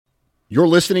You're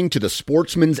listening to the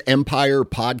Sportsman's Empire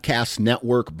Podcast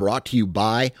Network, brought to you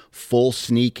by Full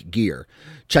Sneak Gear.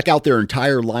 Check out their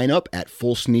entire lineup at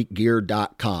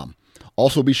fullsneakgear.com.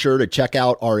 Also be sure to check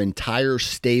out our entire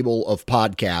stable of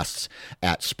podcasts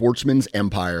at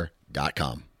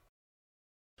sportsmansempire.com.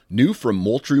 New from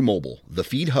Moultrie Mobile, the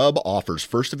Feed Hub offers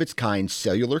first-of-its-kind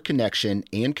cellular connection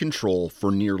and control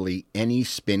for nearly any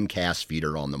spin cast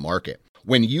feeder on the market.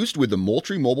 When used with the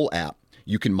Moultrie Mobile app,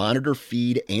 you can monitor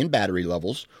feed and battery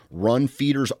levels, run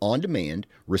feeders on demand,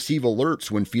 receive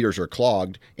alerts when feeders are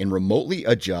clogged, and remotely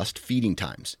adjust feeding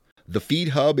times. The Feed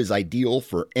Hub is ideal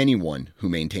for anyone who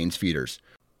maintains feeders.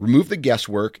 Remove the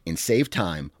guesswork and save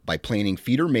time by planning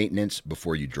feeder maintenance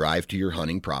before you drive to your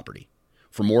hunting property.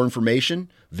 For more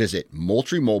information, visit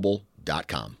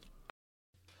MoultrieMobile.com.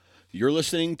 You're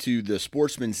listening to the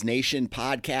Sportsman's Nation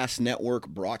Podcast Network,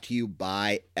 brought to you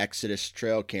by Exodus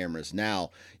Trail Cameras. Now,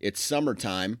 it's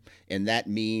summertime, and that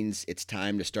means it's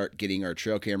time to start getting our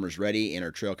trail cameras ready and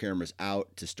our trail cameras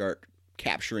out to start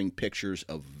capturing pictures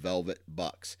of velvet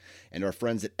bucks. And our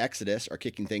friends at Exodus are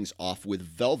kicking things off with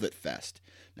Velvet Fest.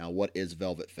 Now, what is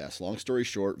Velvet Fest? Long story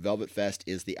short, Velvet Fest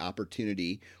is the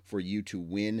opportunity for you to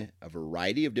win a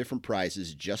variety of different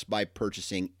prizes just by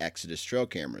purchasing Exodus trail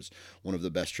cameras, one of the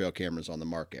best trail cameras on the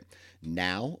market.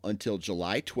 Now, until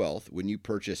July 12th, when you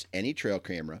purchase any trail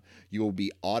camera, you will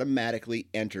be automatically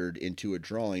entered into a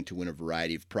drawing to win a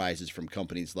variety of prizes from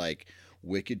companies like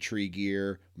Wicked Tree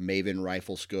Gear, Maven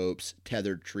Rifle Scopes,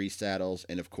 Tethered Tree Saddles,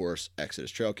 and of course,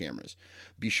 Exodus Trail Cameras.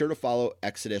 Be sure to follow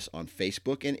Exodus on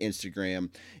Facebook and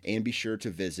Instagram, and be sure to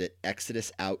visit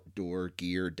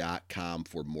ExodusOutdoorGear.com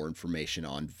for more information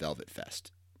on Velvet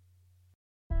Fest.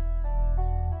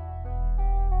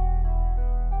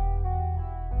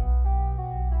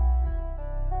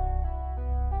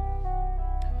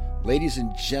 Ladies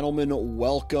and gentlemen,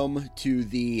 welcome to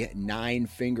the Nine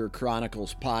Finger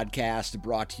Chronicles podcast,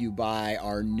 brought to you by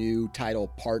our new title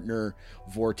partner,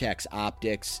 Vortex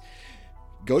Optics.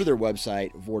 Go to their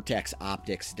website,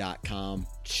 vortexoptics.com.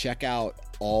 Check out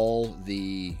all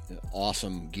the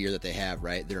awesome gear that they have,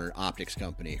 right? They're an optics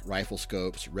company. Rifle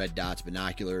scopes, red dots,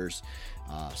 binoculars,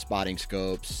 spotting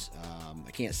scopes.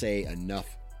 I can't say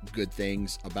enough good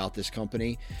things about this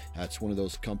company. It's one of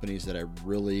those companies that I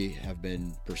really have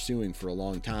been pursuing for a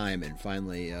long time, and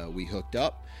finally we hooked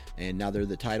up, and now they're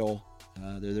the title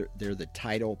they're the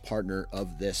title partner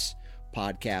of this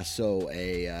podcast. So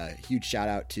a huge shout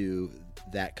out to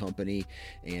that company,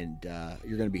 and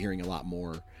you're going to be hearing a lot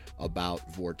more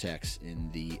about Vortex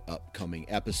in the upcoming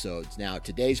episodes. Now,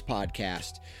 today's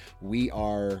podcast, we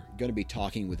are going to be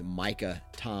talking with Micah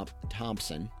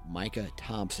Thompson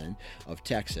of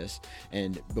Texas.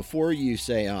 And before you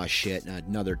say, oh shit,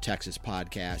 another Texas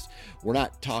podcast, we're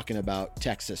not talking about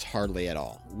Texas hardly at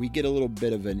all. We get a little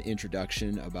bit of an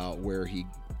introduction about where he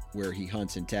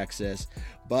hunts in Texas,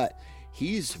 but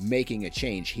he's making a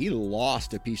change. He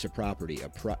lost a piece of property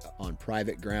on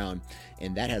private ground,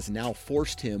 and that has now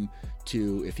forced him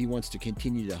to, if he wants to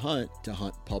continue to hunt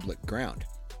public ground.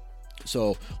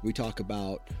 So we talk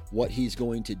about what he's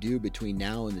going to do between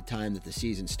now and the time that the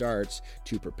season starts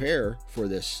to prepare for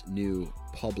this new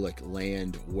public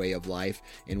land way of life.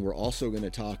 And we're also going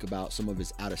to talk about some of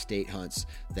his out-of-state hunts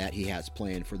that he has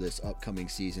planned for this upcoming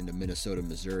season to Minnesota,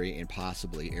 Missouri, and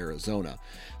possibly Arizona.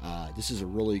 This is a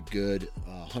really good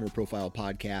hunter profile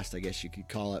podcast, I guess you could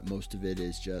call it. Most of it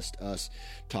is just us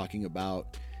talking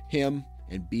about him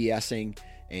and BSing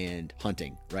and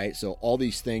hunting, right? So all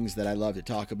these things that I love to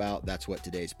talk about, that's what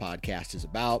today's podcast is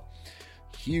about.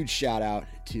 Huge shout out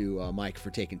to Mike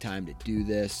for taking time to do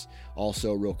this.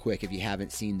 Also, real quick, if you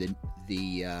haven't seen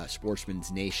the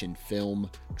Sportsman's Nation film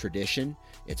Tradition,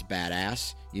 it's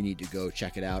badass. You need to go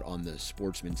check it out on the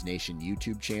Sportsman's Nation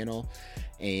YouTube channel.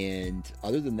 And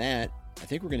other than that, I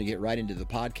think we're going to get right into the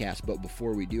podcast. But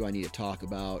before we do, I need to talk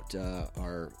about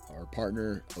our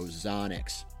partner,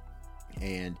 Ozonics.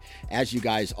 And as you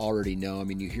guys already know, I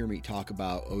mean, you hear me talk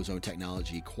about ozone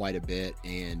technology quite a bit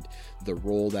and the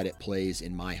role that it plays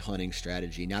in my hunting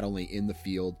strategy, not only in the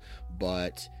field,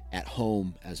 but at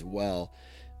home as well.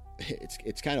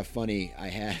 It's kind of funny. I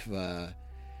have a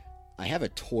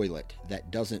toilet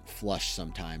that doesn't flush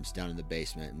sometimes down in the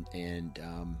basement. And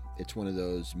it's one of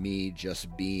those, me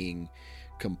just being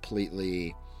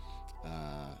completely,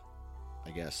 I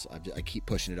guess I keep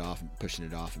pushing it off and pushing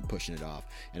it off and pushing it off.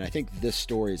 And I think this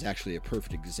story is actually a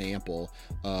perfect example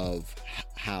of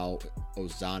how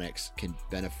ozonics can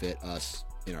benefit us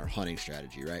in our hunting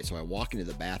strategy, right? So I walk into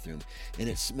the bathroom and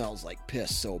it smells like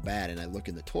piss so bad, and I look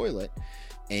in the toilet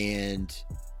and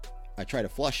I try to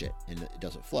flush it and it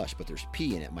doesn't flush, but there's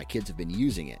pee in it. My kids have been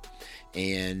using it,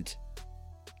 and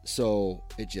So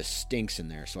it just stinks in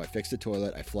there. So I fix the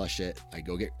toilet, I flush it, I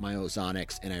go get my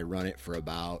Ozonics, and I run it for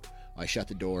about, I shut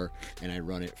the door and I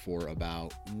run it for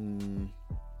about,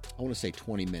 I want to say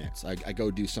 20 minutes. I go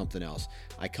do something else.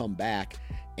 I come back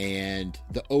and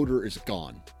the odor is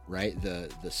gone, right? The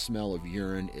smell of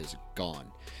urine is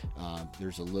gone.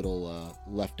 There's a little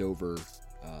leftover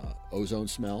ozone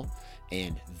smell.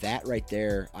 And that right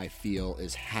there, I feel,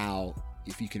 is how,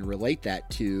 if you can relate that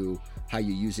to how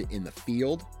you use it in the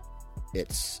field,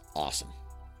 it's awesome,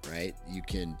 right? You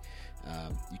can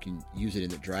use it in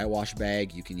the dry wash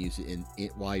bag. You can use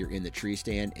it while you're in the tree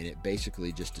stand, and it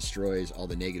basically just destroys all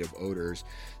the negative odors.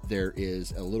 There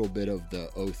is a little bit of the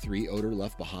O3 odor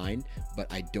left behind,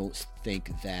 but I don't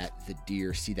think that the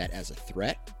deer see that as a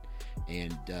threat.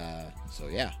 And so,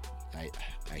 yeah,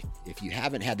 if you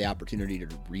haven't had the opportunity to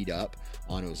read up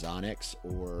on Ozonics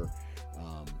or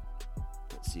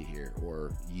let's see here,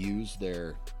 or use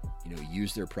their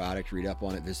product, read up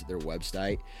on it, visit their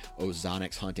website,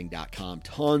 ozonicsHunting.com.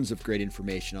 Tons of great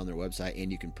information on their website,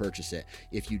 and you can purchase it.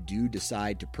 If you do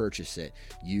decide to purchase it,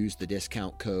 use the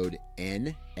discount code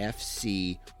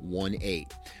NFC18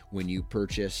 when you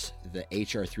purchase the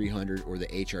HR300 or the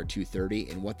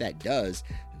HR230. And what that does,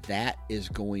 that is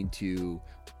going to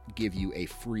give you a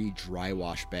free dry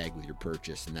wash bag with your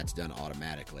purchase, and that's done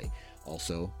automatically.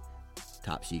 Also,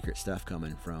 top secret stuff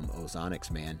coming from Ozonics,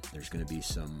 man. There's going to be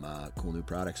some cool new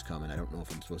products coming. I don't know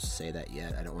if I'm supposed to say that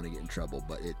yet. I don't want to get in trouble,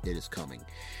 but it is coming.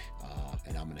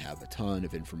 And I'm going to have a ton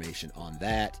of information on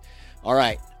that. All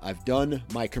right, I've done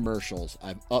my commercials.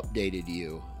 I've updated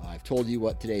you. I've told you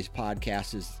what today's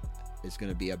podcast is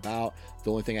going to be about.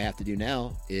 The only thing I have to do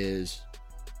now is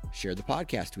share the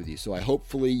podcast with you. So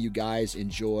hopefully you guys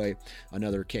enjoy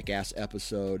another kick-ass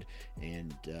episode,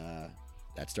 and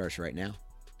that starts right now.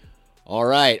 All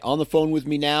right, on the phone with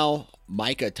me now,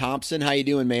 Micah Thompson. How you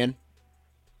doing, man?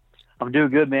 I'm doing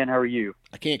good, man. How are you?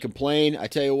 I can't complain. I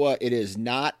tell you what, it is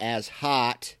not as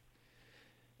hot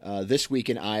this week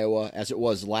in Iowa as it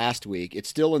was last week. It's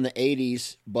still in the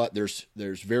 80s, but there's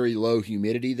very low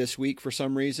humidity this week for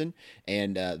some reason,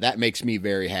 and that makes me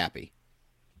very happy.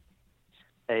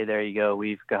 Hey, there you go.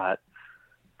 We've got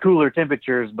cooler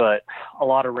temperatures, but a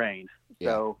lot of rain. Yeah.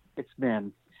 So it's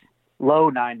been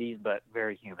low 90s, but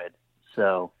very humid.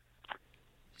 So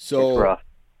it's rough.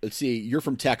 Let's see. You're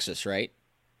from Texas, right?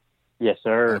 Yes,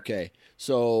 sir. Okay.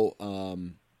 So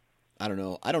I don't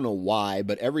know why,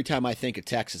 but every time I think of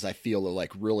Texas, I feel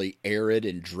like really arid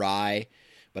and dry.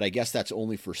 But I guess that's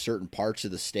only for certain parts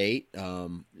of the state. Are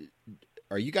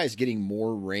you guys getting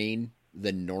more rain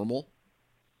than normal?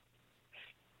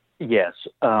 Yes,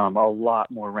 a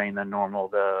lot more rain than normal.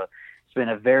 It's been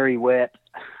a very wet,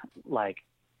 like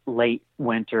late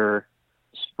winter,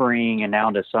 spring, and now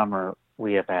into summer.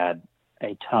 We have had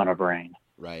a ton of rain.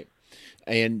 Right.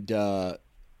 And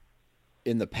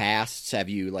in the past, have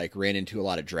you ran into a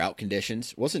lot of drought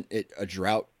conditions? Wasn't it a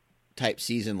drought type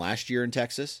season last year in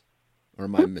Texas? Or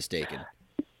am I mistaken?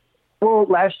 Well,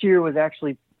 last year was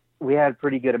actually, we had a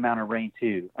pretty good amount of rain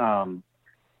too.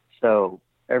 So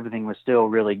everything was still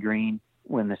really green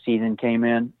when the season came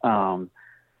in.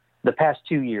 The past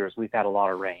 2 years, we've had a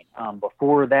lot of rain.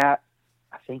 Before that,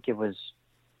 I think it was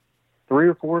 3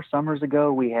 or 4 summers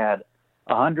ago, we had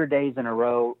 100 days in a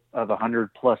row of 100+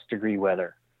 degree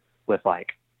weather with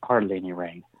hardly any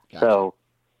rain. Gotcha. So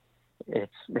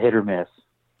it's hit or miss.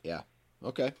 Yeah.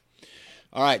 Okay.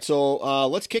 All right. So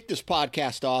let's kick this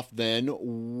podcast off then.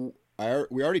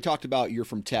 We already talked about you're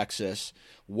from Texas.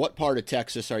 What part of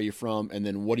Texas are you from? And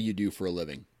then what do you do for a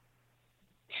living?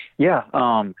 Yeah.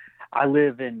 I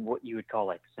live in what you would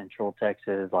call central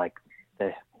Texas, like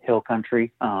the hill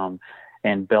country,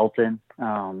 and Belton,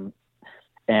 and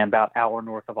about an hour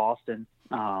north of Austin.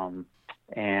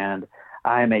 And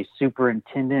I am a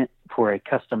superintendent for a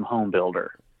custom home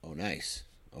builder. Oh, nice.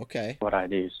 Okay. What I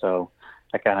do. So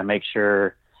I kind of make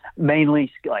sure,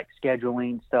 mainly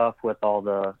scheduling stuff with all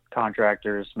the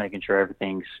contractors, making sure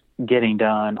everything's getting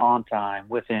done on time,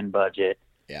 within budget.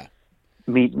 Yeah.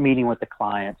 Meeting with the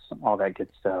clients, all that good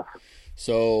stuff.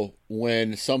 So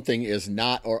when something is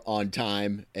not or on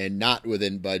time and not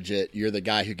within budget, you're the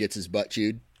guy who gets his butt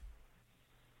chewed?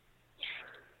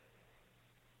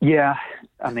 Yeah.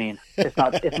 I mean, it's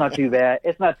not too bad.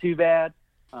 It's not too bad.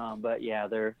 But yeah,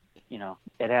 it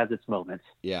has its moments.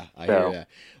 Yeah, I hear that.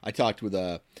 I talked with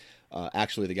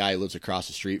actually the guy who lives across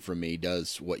the street from me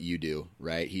does what you do,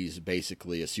 right? He's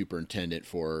basically a superintendent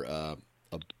for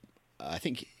I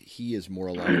think he is more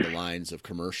along the lines of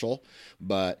commercial,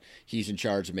 but he's in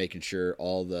charge of making sure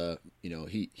all the,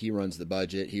 he runs the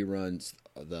budget, he runs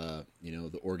the,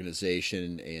 the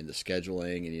organization and the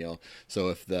scheduling, and, so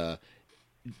if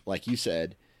like you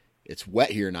said, it's wet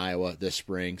here in Iowa this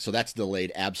spring, so that's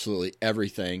delayed absolutely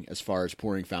everything as far as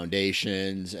pouring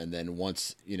foundations. And then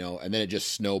once, and then it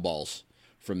just snowballs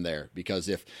from there, because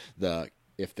if the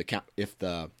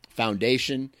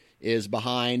foundation is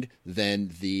behind,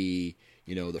 then the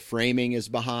framing is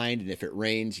behind. And if it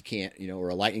rains, you can't, or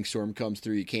a lightning storm comes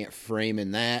through, you can't frame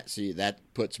in that. So that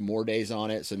puts more days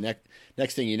on it. So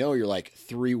next thing you know, you're like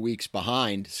 3 weeks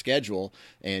behind schedule.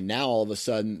 And now all of a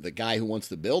sudden the guy who wants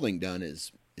the building done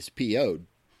is PO'd.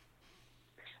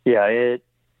 Yeah,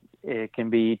 it can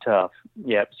be tough.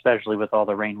 Yeah, especially with all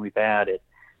the rain we've had,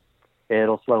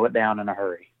 it'll slow it down in a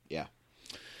hurry. Yeah.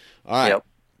 All right. Yep.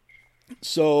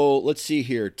 So let's see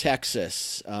here.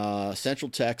 Texas,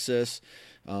 Central Texas.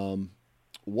 You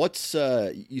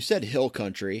said hill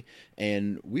country,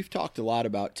 and we've talked a lot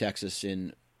about Texas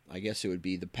in, I guess it would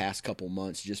be the past couple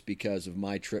months, just because of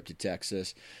my trip to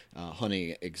Texas,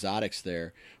 hunting exotics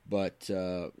there. But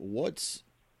what's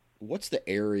the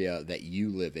area that you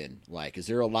live in like? Is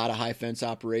there a lot of high fence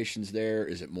operations there?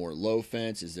 Is it more low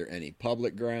fence? Is there any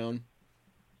public ground?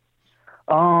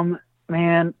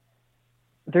 Man,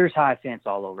 there's high fence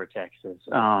all over Texas.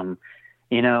 And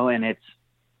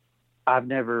I've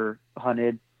never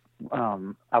hunted,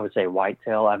 I would say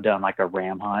whitetail. I've done like a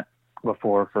ram hunt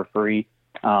before for free.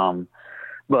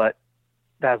 But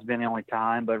that's been the only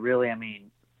time. But really, I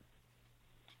mean,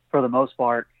 for the most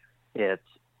part, it's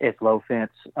low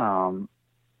fence.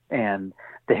 And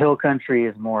the hill country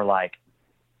is more like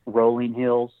rolling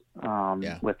hills,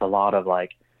 with a lot of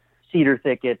like cedar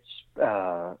thickets,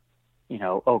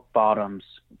 oak bottoms,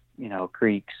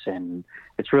 creeks. And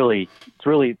it's really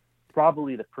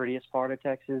probably the prettiest part of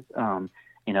Texas.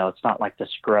 It's not like the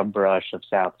scrub brush of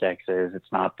South Texas.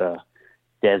 It's not the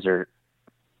desert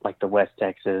like the West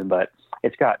Texas, but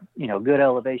it's got, good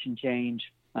elevation change,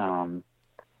 and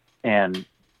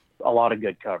a lot of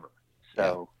good cover.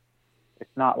 So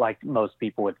it's not like most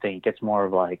people would think. It's more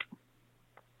of like,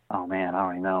 oh man, I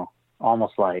don't even know.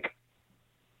 Almost like,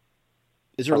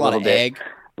 is there a lot of ag?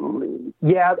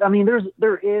 Yeah. I mean,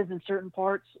 there is in certain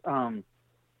parts,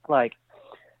 like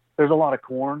there's a lot of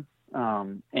corn,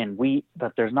 and wheat,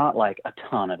 but there's not like a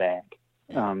ton of ag.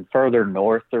 Further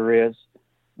north there is,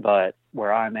 but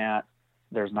where I'm at,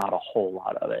 there's not a whole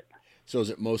lot of it. So is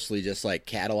it mostly just like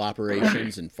cattle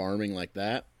operations and farming like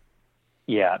that?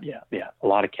 Yeah. A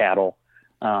lot of cattle.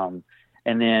 And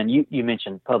then you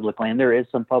mentioned public land. There is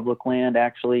some public land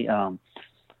actually.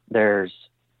 There's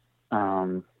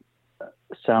some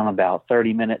about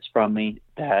 30 minutes from me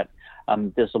that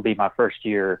this will be my first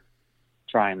year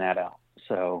trying that out.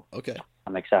 So okay,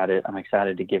 I'm excited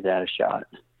to give that a shot.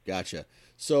 Gotcha.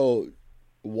 So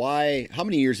how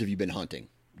many years have you been hunting,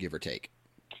 give or take?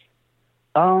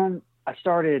 I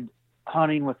started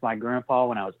hunting with my grandpa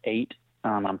when I was 8.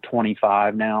 I'm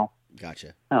 25 now.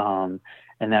 Gotcha. And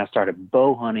then I started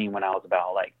bow hunting when I was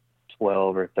about like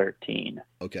 12 or 13.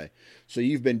 Okay. So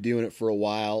you've been doing it for a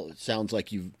while. It sounds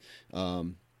like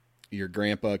your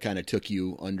grandpa kind of took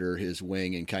you under his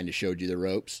wing and kind of showed you the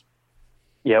ropes.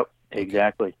 Yep,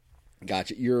 exactly. Okay.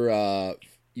 Gotcha.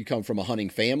 You come from a hunting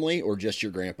family or just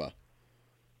your grandpa?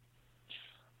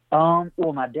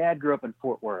 Well, my dad grew up in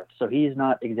Fort Worth, so he's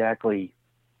not exactly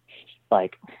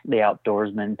like the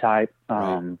outdoorsman type.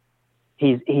 Right.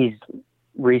 He's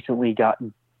recently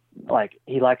gotten, like,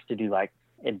 he likes to do like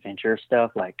adventure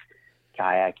stuff like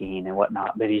kayaking and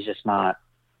whatnot, but he's just not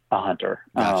a hunter.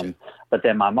 Gotcha. But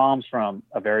then my mom's from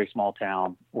a very small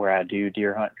town where I do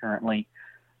deer hunt currently.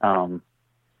 And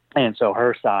so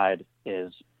her side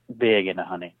is big into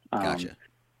hunting. Gotcha.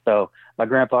 So my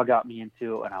grandpa got me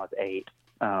into it when I was 8.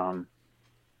 And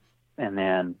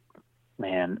then,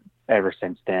 man, ever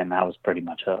since then, I was pretty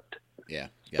much hooked. Yeah.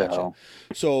 Gotcha.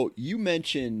 So you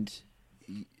mentioned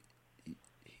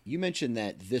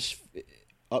that this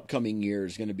upcoming year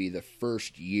is going to be the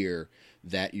first year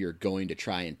that you're going to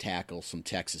try and tackle some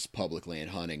Texas public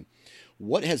land hunting.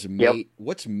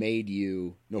 What's made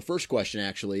you, first question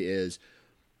actually is,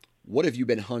 what have you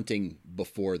been hunting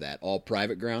before that? All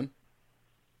private ground?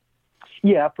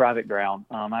 Yeah, private ground.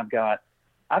 I've got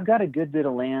a good bit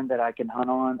of land that I can hunt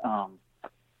on.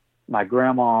 My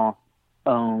grandma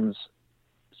owns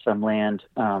some land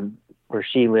where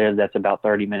she lives. That's about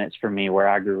 30 minutes from me where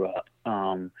I grew up.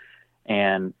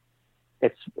 And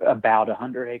it's about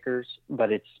 100 acres,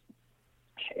 but it's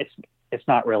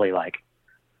not really like,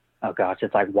 oh gosh,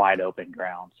 it's like wide open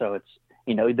ground. So it's,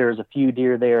 there's a few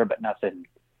deer there, but nothing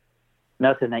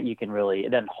that you can really, it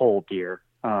doesn't hold deer.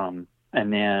 And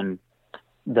then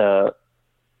the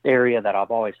area that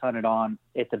I've always hunted on,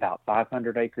 it's about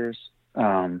 500 acres.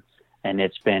 And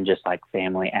it's been just like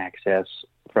family access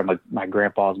from my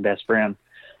grandpa's best friend.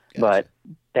 But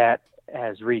that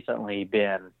has recently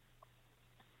been,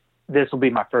 this will be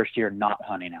my first year not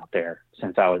hunting out there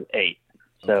since I was 8.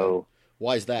 So okay.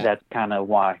 Why is that? That's kind of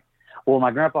why. Well,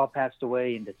 my grandpa passed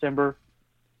away in December.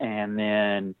 And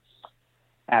then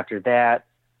after that,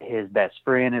 his best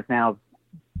friend is now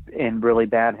in really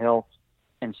bad health.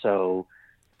 And so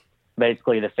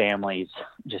basically the family's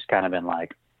just kind of been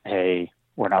like, hey,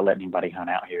 we're not letting anybody hunt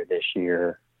out here this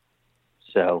year.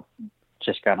 So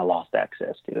just kind of lost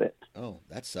access to it. Oh,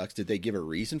 that sucks. Did they give a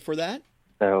reason for that?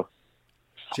 So,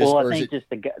 I think just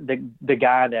the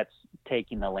guy that's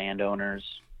taking the landowners,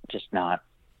 just not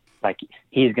like,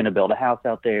 he's going to build a house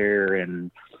out there,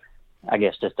 and I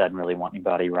guess just doesn't really want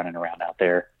anybody running around out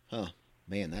there. Huh.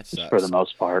 Man, that sucks. For the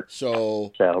most part.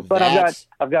 But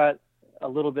I've got a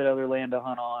little bit other land to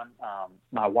hunt on.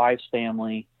 My wife's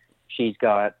family, she's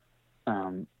got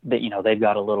they've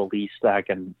got a little lease that I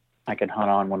can hunt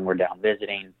on when we're down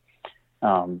visiting.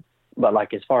 But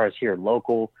like as far as here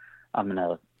local, I'm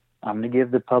gonna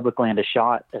give the public land a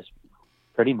shot. As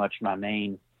pretty much my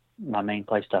main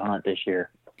place to hunt this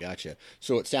year. Gotcha.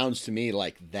 So it sounds to me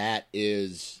like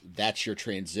that's your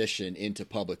transition into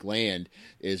public land,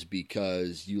 is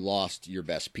because you lost your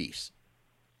best piece.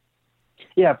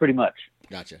 Yeah, pretty much.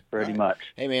 Gotcha. Pretty much.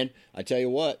 Hey man, I tell you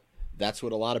what, that's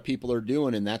what a lot of people are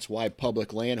doing, and that's why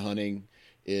public land hunting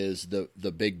is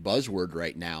the big buzzword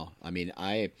right now. I mean,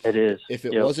 it is. If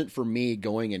it wasn't for me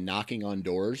going and knocking on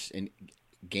doors and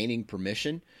gaining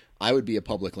permission, I would be a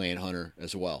public land hunter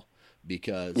as well,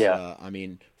 because I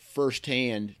mean,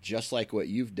 firsthand, just like what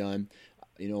you've done,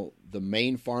 the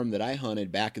main farm that I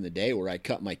hunted back in the day where I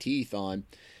cut my teeth on,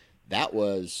 that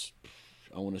was,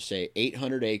 I want to say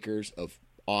 800 acres of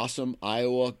awesome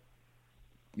Iowa,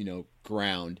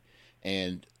 ground.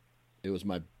 And it was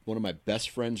one of my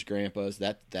best friend's grandpa's.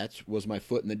 That was my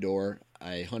foot in the door.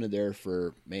 I hunted there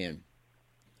for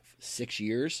 6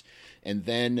 years, and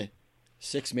then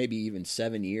 6, maybe even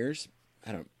 7 years.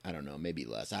 I don't know, maybe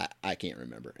less. I can't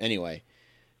remember. Anyway,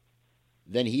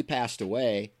 then he passed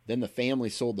away. Then the family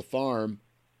sold the farm,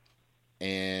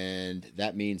 and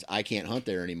that means I can't hunt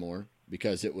there anymore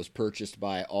because it was purchased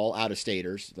by all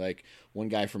out-of-staters, like one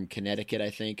guy from Connecticut, I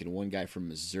think, and one guy from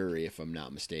Missouri, if I'm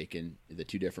not mistaken, the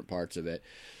two different parts of it.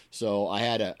 So I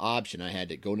had an option. I had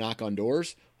to go knock on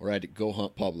doors, or I had to go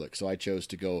hunt public. So I chose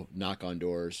to go knock on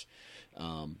doors,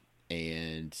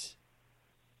 and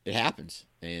it happens.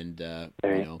 And there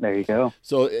you go.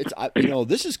 So it's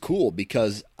this is cool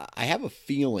because I have a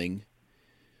feeling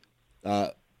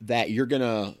that you're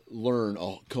gonna learn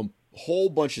a whole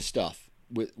bunch of stuff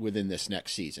within this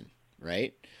next season,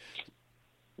 right?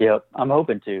 Yep, I'm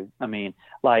hoping to. I mean,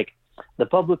 like, the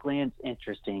public land's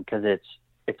interesting because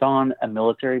it's on a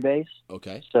military base.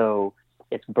 Okay. So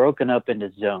it's broken up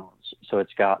into zones. So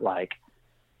it's got like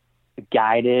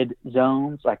guided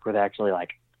zones, like where they actually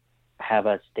like have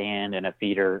a stand and a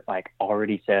feeder like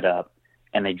already set up,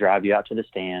 and they drive you out to the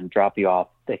stand, drop you off.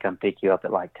 They come pick you up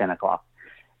at like 10 o'clock.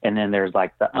 And then there's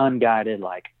like the unguided,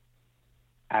 like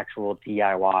actual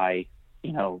DIY,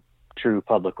 true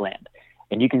public land.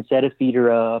 And you can set a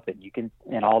feeder up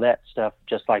and all that stuff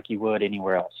just like you would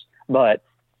anywhere else. But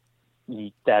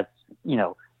that's,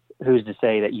 who's to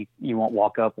say that you won't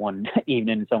walk up one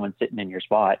evening and someone's sitting in your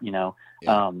spot, Yeah.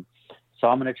 So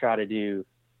I'm going to try to do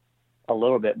a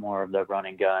little bit more of the run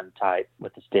and gun type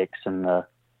with the sticks and the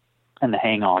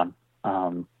hang on.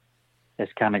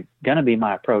 It's kind of going to be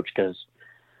my approach, because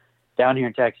down here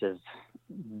in Texas,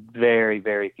 very,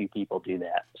 very few people do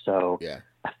that. So yeah.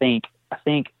 I think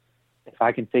if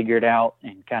I can figure it out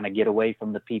and kind of get away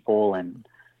from the people and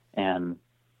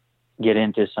get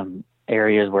into some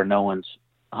areas where no one's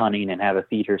hunting and have a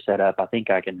feeder set up, I think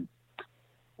I can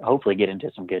hopefully get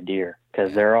into some good deer,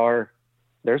 because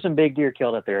there's some big deer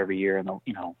killed up there every year in the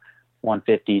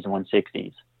 150s and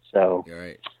 160s. So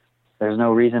right. There's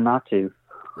no reason not to.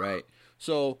 Right.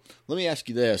 So let me ask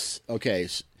you this. Okay.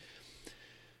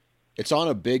 It's on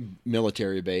a big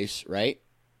military base, right?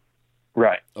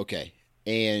 Right. Okay.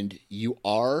 And you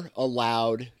are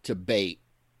allowed to bait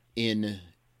in,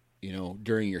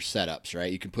 during your setups,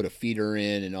 right? You can put a feeder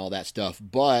in and all that stuff,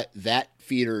 but that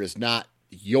feeder is not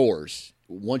yours.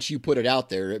 Once you put it out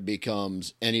there, it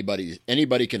becomes anybody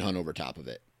can hunt over top of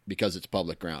it because it's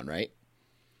public ground, right?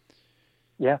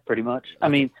 Yeah, pretty much. Okay. I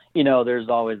mean, there's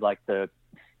always like the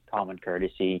common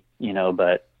courtesy,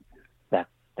 but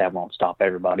that won't stop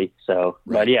everybody. So,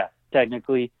 right. But yeah,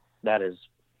 technically that is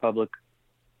public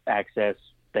access.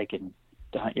 They can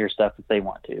hunt your stuff if they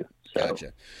want to. So.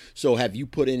 Gotcha. So have you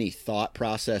put any thought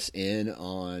process in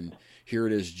on, here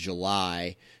it is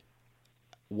July,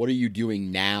 what are you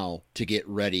doing now to get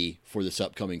ready for this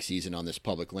upcoming season on this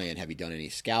public land? Have you done any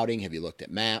scouting? Have you looked at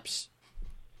maps?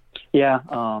 Yeah,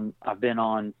 I've been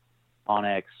on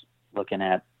X looking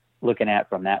at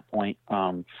from that point.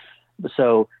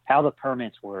 So how the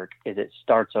permits work is it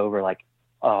starts over like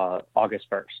August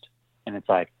 1st, and it's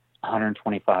like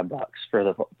 $125 for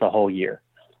the whole year.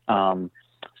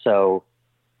 So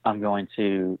I'm not going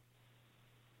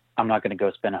to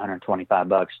go spend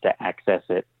 $125 to access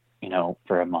it,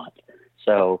 for a month.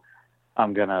 So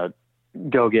I'm going to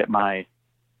go get my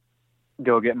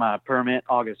permit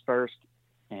August 1st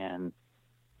and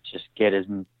just get as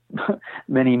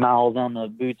many miles on the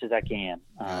boots as I can.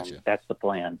 Gotcha. That's the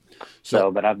plan.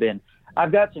 But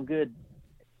I've got some good,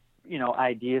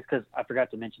 ideas, because I forgot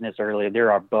to mention this earlier.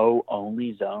 There are bow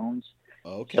only zones.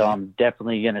 Okay. So I'm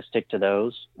definitely going to stick to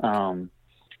those. And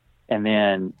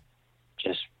then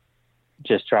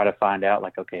just try to find out,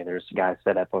 like, okay, there's guys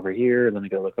set up over here. Let me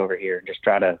go look over here and just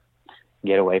try to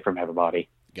get away from everybody.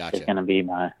 Gotcha. It's going to be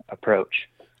my approach.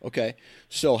 Okay.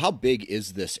 So how big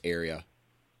is this area?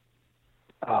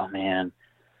 Oh man,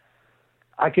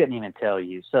 I couldn't even tell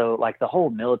you. So like the whole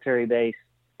military base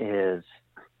is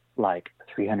like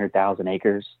 300,000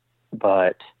 acres,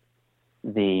 but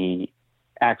the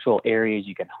actual areas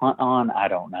you can hunt on, I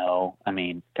don't know. I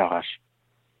mean, gosh,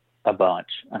 a bunch.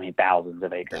 I mean, thousands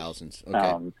of acres. Thousands.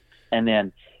 Okay. And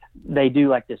then they do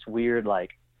like this weird,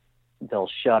 like they'll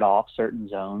shut off certain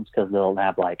zones because they'll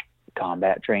have like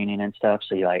combat training and stuff.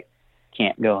 So you like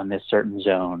can't go in this certain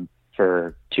zone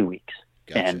for 2 weeks.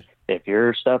 Gotcha. And if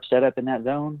your stuff's set up in that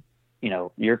zone,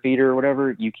 your feeder or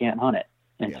whatever, you can't hunt it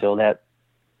until that,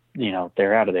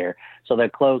 they're out of there. So they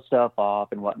close stuff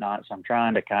off and whatnot. So I'm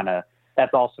trying to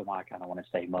that's also why I kind of want to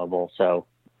stay mobile, so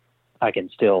I can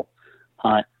still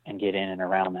hunt and get in and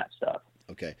around that stuff.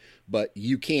 Okay. But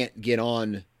you can't get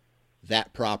on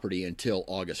that property until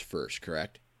August 1st,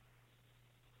 correct?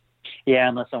 Yeah,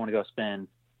 unless I want to go spend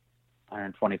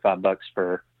 $125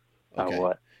 for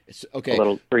what? It's okay. A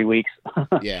little 3 weeks.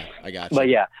 Yeah, I got you. But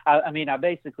yeah, I mean, I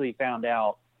basically found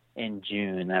out in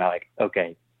June that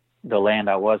okay, the land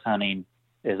I was hunting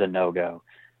is a no-go.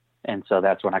 And so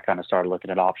that's when I kind of started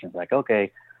looking at options like,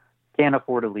 okay, can't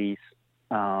afford a lease.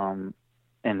 And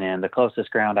then the closest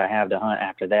ground I have to hunt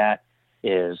after that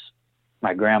is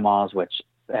my grandma's, which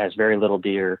has very little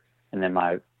deer. And then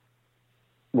my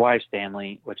wife's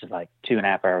family, which is like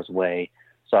 2.5 hours away.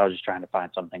 So I was just trying to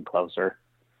find something closer.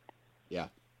 Yeah,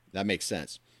 that makes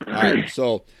sense. All right.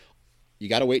 So you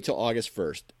got to wait till August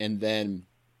 1st, and then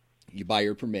you buy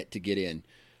your permit to get in.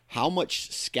 How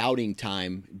much scouting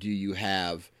time do you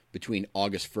have between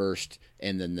August 1st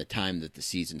and then the time that the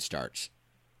season starts?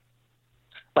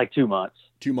 Like 2 months.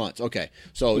 2 months. Okay.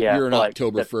 So you're in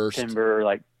October 1st. September,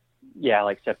 like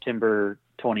September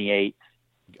 28th,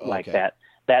 Okay. like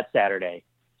that Saturday.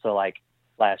 So like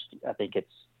I think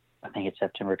it's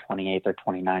September 28th or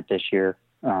 29th this year.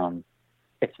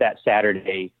 It's that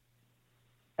Saturday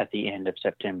at the end of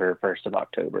September, 1st of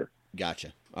October.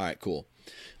 Gotcha. All right, cool.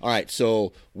 All right.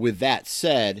 So with that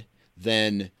said,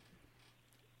 then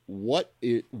what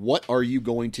are you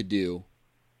going to do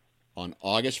on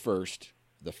August 1st,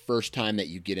 the first time that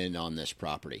you get in on this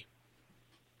property?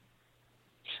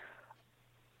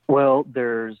 Well,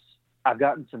 I've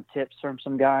gotten some tips from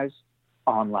some guys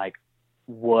on like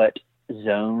what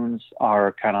zones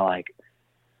are kind of like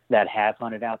that have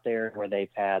hunted out there where they've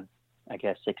had, I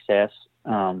guess, success.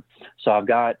 So I've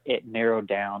got it narrowed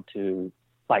down to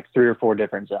like 3 or 4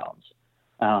 different zones.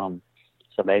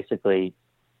 So basically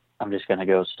I'm just going to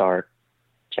go start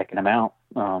checking them out,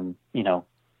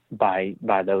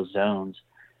 by those zones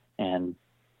and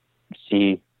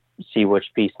see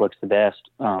which piece looks the best,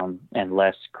 and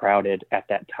less crowded at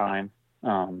that time.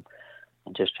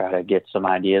 And just try to get some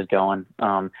ideas going.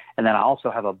 And then I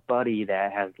also have a buddy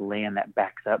that has land that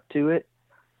backs up to it,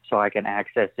 so I can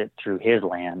access it through his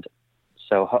land.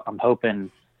 So I'm hoping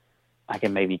I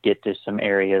can maybe get to some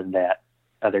areas that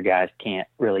other guys can't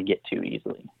really get to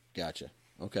easily. Gotcha.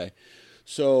 Okay.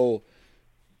 So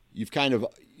you're kind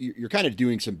of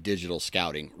doing some digital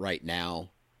scouting right now.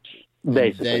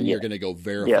 Basically, then you're going to go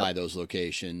verify those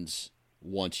locations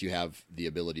once you have the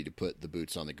ability to put the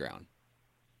boots on the ground.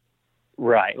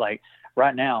 Right. Like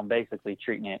right now, I'm basically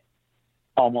treating it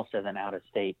almost as an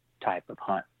out-of-state type of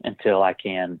hunt until I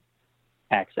can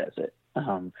access it.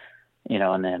 And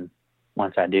then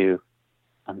once I do,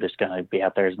 I'm just going to be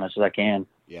out there as much as I can.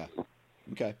 Yeah.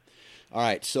 Okay. All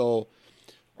right. So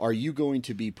are you going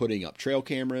to be putting up trail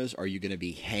cameras? Are you going to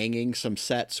be hanging some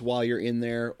sets while you're in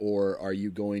there? Or are you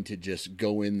going to just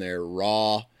go in there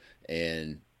raw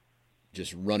and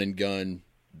just run and gun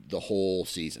the whole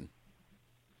season?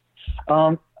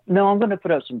 No, I'm going to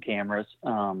put up some cameras.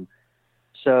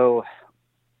 So,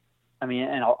 I mean,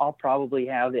 and I'll probably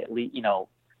have at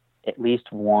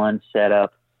least one set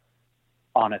up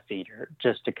on a feeder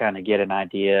just to kind of get an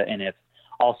idea. And if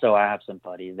also I have some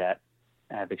buddies that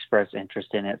have expressed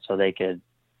interest in it, so they could,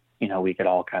 we could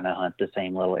all kind of hunt the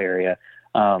same little area.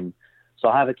 So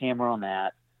I'll have a camera on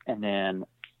that, and then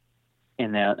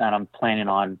and I'm planning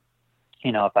on,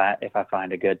 if I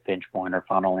find a good pinch point or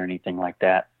funnel or anything like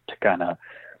that, to kind of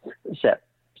set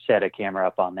a camera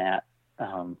up on that,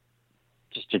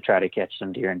 just to try to catch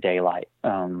some deer in daylight.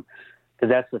 Because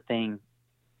that's the thing.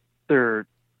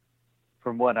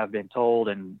 From what I've been told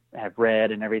and have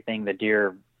read and everything, the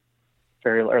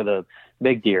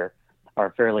big deer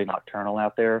are fairly nocturnal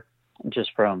out there, just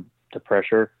from the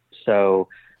pressure. So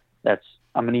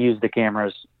I'm going to use the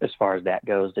cameras as far as that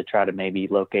goes to try to maybe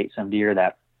locate some deer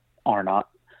that are not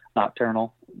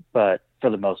nocturnal. But for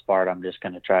the most part, I'm just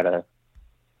going to try to,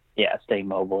 stay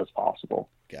mobile as possible.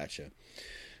 Gotcha.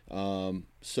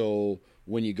 So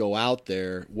when you go out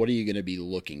there, what are you going to be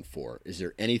looking for? Is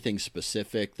there anything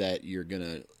specific that you're going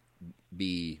to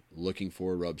be looking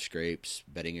for? Rub scrapes,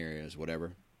 bedding areas,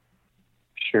 whatever?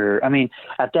 Sure. I mean,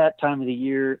 at that time of the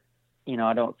year,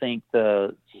 I don't think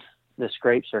the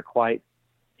scrapes are quite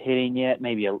hitting yet.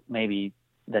 Maybe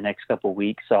the next couple of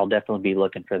weeks. So I'll definitely be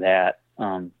looking for that.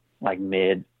 Like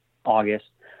mid-August,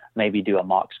 maybe do a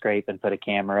mock scrape and put a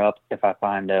camera up if I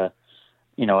find an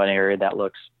area that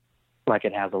looks like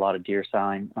it has a lot of deer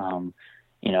sign.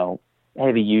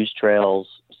 Heavy used trails,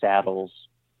 saddles,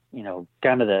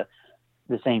 kind of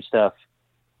the same stuff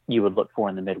you would look for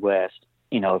in the Midwest,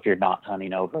 if you're not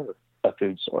hunting over a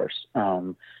food source.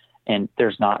 And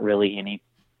there's not really any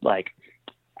like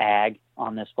ag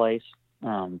on this place.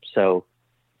 So,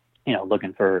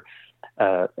 looking for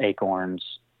acorns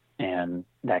and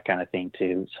that kind of thing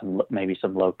too. Maybe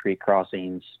some low creek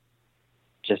crossings,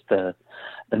 just the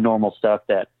normal stuff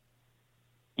that,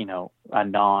 a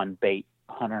non-bait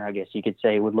hunter, I guess you could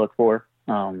say, would look for,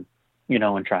 when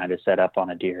trying to set up on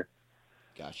a deer.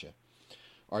 Gotcha.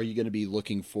 Are you going to be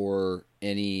looking for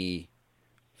any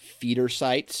feeder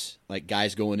sites, like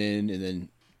guys going in and then,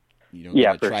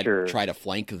 try to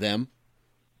flank them?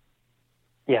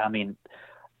 Yeah. I mean,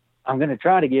 I'm going to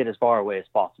try to get as far away as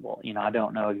possible. I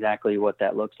don't know exactly what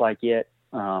that looks like yet.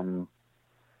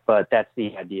 But that's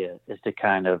the idea, is to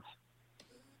kind of,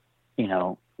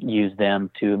 use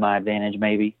them to my advantage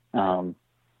maybe, and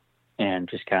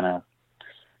just kind of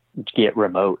get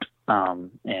remote,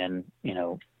 and,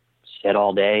 sit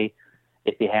all day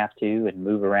if you have to and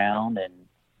move around. And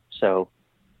so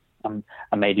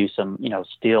I may do some,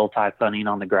 steel type hunting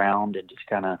on the ground and just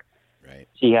kind of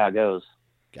see how it goes.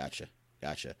 Gotcha.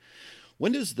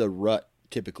 When does the rut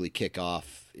typically kick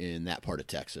off in that part of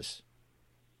Texas?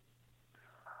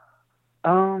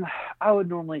 I would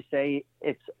normally say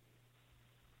it's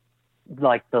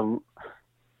like the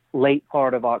late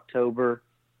part of October,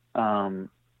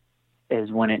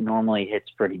 is when it normally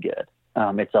hits pretty good.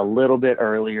 It's a little bit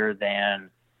earlier than,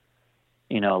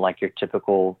 like your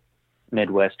typical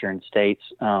Midwestern states.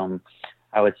 I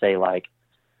would say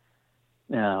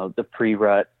the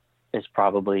pre-rut is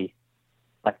probably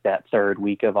like that third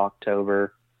week of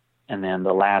October, and then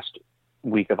the last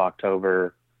week of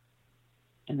October,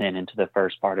 and then into the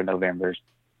first part of November is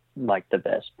like the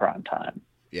best prime time.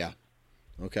 Yeah.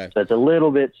 Okay. So it's a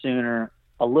little bit sooner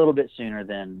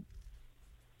than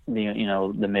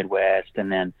the Midwest,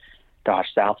 and then,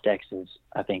 South Texas,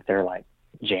 I think they're like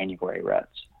January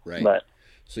ruts. Right. But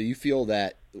so you feel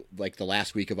that like the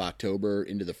last week of October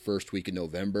into the first week of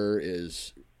November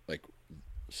is like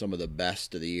some of the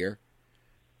best of the year?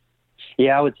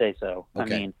 Yeah, I would say so.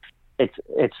 Okay. I mean,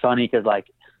 it's funny because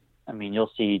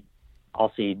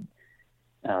I'll see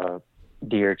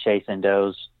deer chasing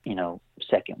does,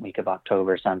 second week of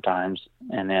October sometimes.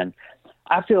 And then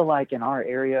I feel like in our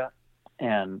area,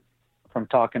 and from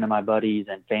talking to my buddies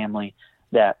and family,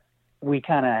 that we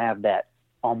kind of have that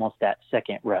almost that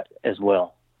second rut as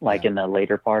well, like in the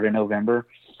later part of November,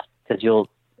 because you'll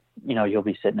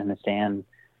be sitting in the stand,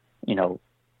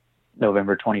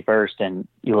 November 21st, and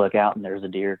you look out and there's a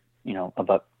deer, a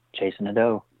buck chasing a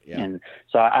doe. Yeah. And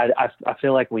so I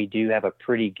feel like we do have a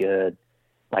pretty good,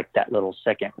 like that little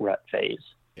second rut phase.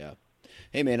 Yeah.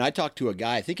 Hey man, I talked to a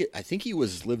guy, I think he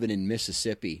was living in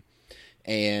Mississippi,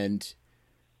 and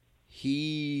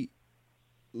he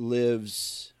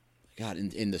lives,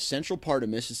 in the central part of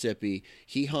Mississippi.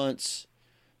 He hunts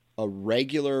a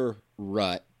regular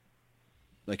rut,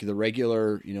 like the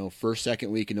regular, first,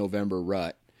 second week in November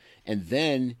rut. And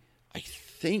then I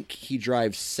think he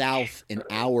drives south an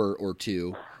hour or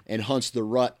two and hunts the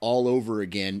rut all over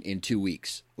again in 2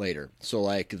 weeks later. So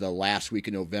like the last week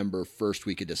of November, first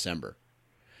week of December.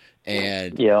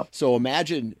 And so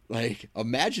imagine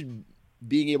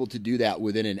being able to do that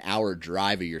within an hour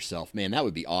drive of yourself. Man, that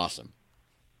would be awesome.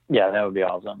 Yeah, that would be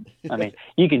awesome. I mean,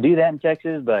 you can do that in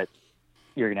Texas, but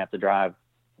you're going to have to drive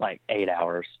like 8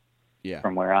 hours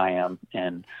from where I am.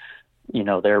 And, you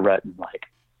know, they're rutting like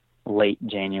late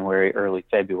January, early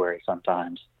February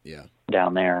sometimes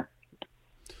down there.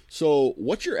 So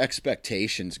what's your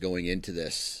expectations going into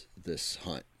this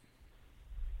hunt?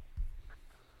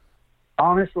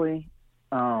 Honestly,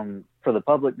 for the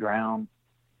public ground,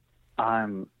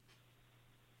 I'm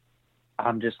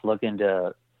just looking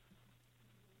to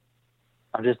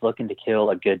kill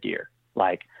a good deer.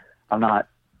 Like I'm not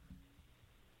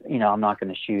going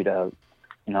to shoot a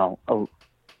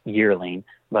yearling,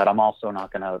 but I'm also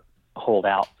not going to hold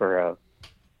out for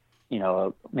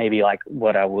maybe like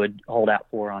what I would hold out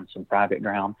for on some private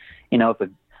ground. You know, if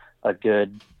a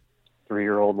good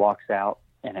 3-year-old walks out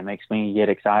and it makes me get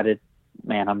excited,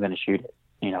 man, I'm going to shoot it.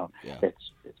 You know, it's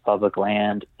public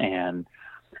land, and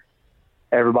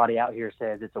everybody out here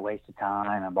says it's a waste of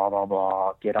time and blah, blah,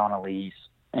 blah, get on a lease.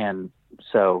 And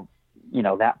so, you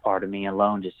know, that part of me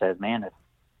alone just says, man, if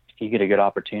you get a good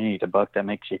opportunity to buck that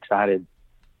makes you excited,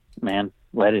 man,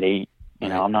 let it eat. You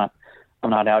know, I'm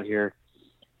not out here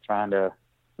trying to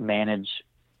manage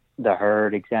the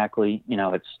herd exactly. You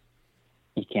know,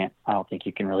 I don't think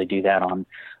you can really do that on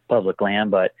public land,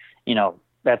 but you know,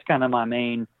 that's kind of my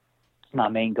main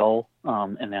goal.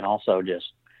 And then also just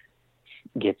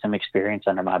get some experience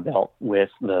under my belt with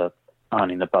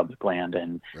hunting the public land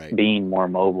and being more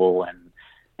mobile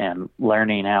and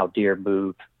learning how deer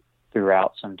move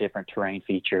throughout some different terrain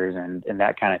features and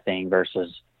that kind of thing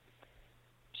versus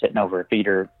sitting over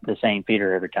the same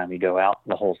feeder every time you go out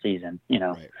the whole season, you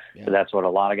know. So that's what a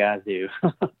lot of guys do.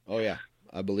 Oh yeah,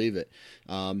 I believe it.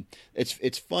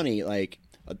 It's funny, like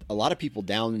a lot of people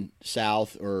down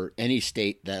south or any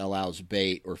state that allows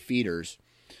bait or feeders,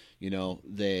 you know,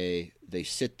 they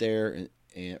sit there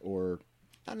and or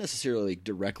not necessarily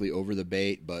directly over the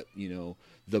bait, but you know,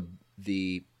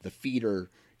 the feeder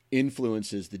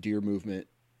influences the deer movement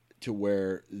to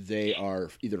where they are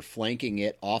either flanking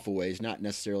it off a ways, not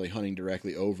necessarily hunting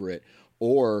directly over it,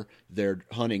 or they're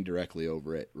hunting directly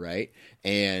over it, right?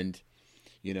 And,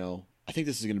 you know, I think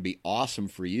this is going to be awesome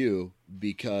for you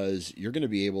because you're going to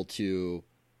be able to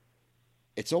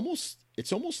 – it's almost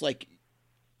like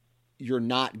you're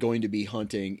not going to be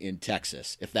hunting in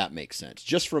Texas, if that makes sense,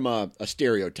 just from a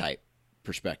stereotype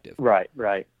perspective. Right.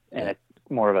 And it's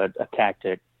more of a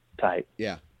tactic type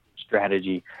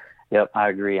strategy. Yep, I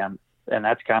agree. And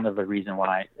that's kind of the reason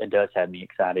why it does have me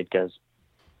excited because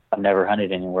I've never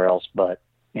hunted anywhere else but,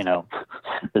 you know,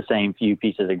 the same few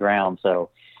pieces of ground.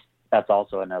 So that's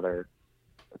also another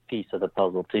piece of the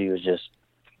puzzle too, is just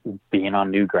being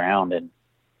on new ground and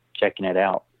checking it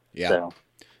out. Yeah, so.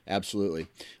 Absolutely.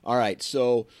 All right.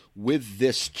 So with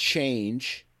this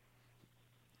change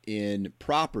in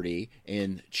property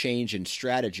and change in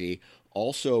strategy,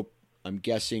 also I'm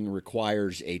guessing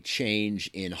requires a change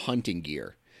in hunting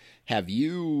gear. Have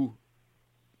you,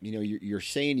 you know, you're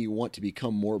saying you want to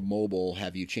become more mobile.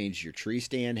 Have you changed your tree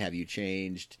stand? Have you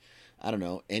changed, I don't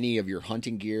know, any of your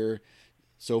hunting gear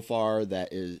so far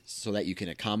that is so that you can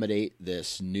accommodate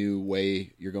this new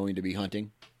way you're going to be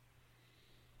hunting?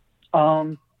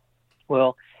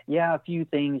 Well, yeah, a few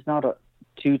things, not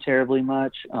too terribly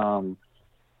much. I'm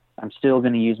still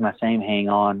going to use my same hang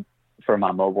on for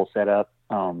my mobile setup.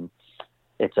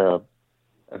 It's a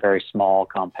very small,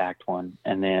 compact one.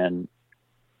 And then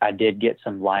I did get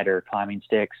some lighter climbing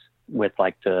sticks with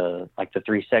like the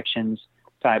 3 sections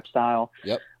type style,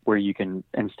 where you can,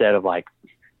 instead of like,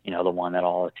 you know, the one that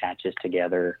all attaches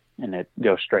together and it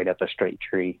goes straight up a straight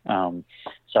tree. So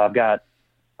I've got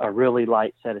a really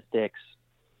light set of sticks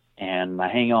and my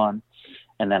hang on.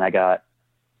 And then I got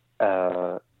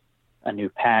a new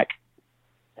pack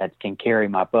that can carry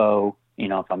my bow, you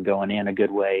know, if I'm going in a good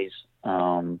ways.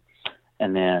 And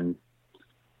then,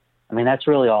 I mean, that's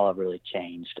really all I've really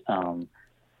changed. And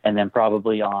then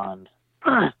probably on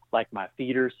like my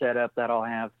feeder setup that I'll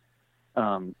have,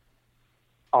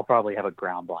 I'll probably have a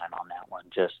ground blind on that one.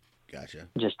 Just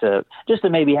to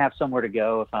maybe have somewhere to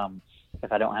go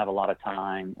if I don't have a lot of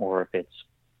time or if it's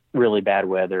really bad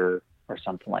weather or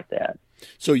something like that.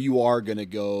 So you are going to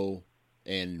go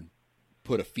and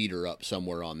put a feeder up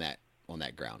somewhere on that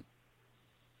ground.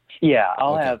 Yeah,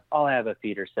 I'll have a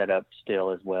feeder set up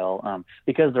still as well,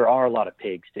 because there are a lot of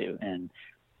pigs too,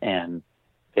 and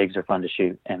pigs are fun to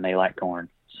shoot and they like corn.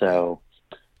 So,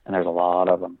 and there's a lot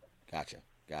of them. Gotcha.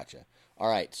 All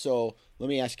right. So let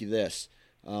me ask you this.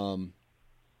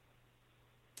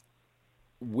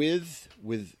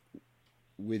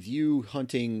 With you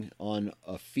hunting on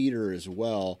a feeder as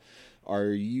well,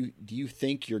 do you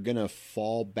think you're gonna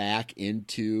fall back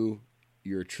into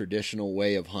your traditional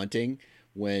way of hunting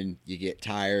when you get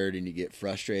tired and you get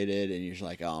frustrated and you're just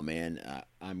like, oh man,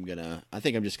 I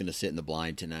think I'm just gonna sit in the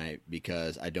blind tonight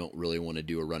because I don't really want to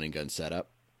do a run and gun setup?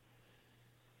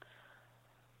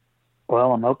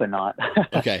 Well, I'm hoping not.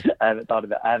 Okay. I haven't thought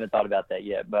about that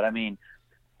yet, but I mean,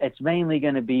 it's mainly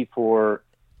going to be for,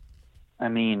 I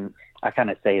mean, I kind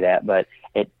of say that, but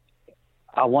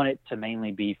I want it to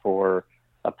mainly be for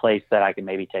a place that I can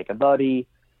maybe take a buddy,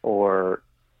 or,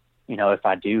 you know, if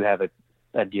I do have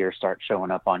a deer start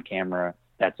showing up on camera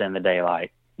that's in the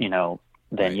daylight, you know,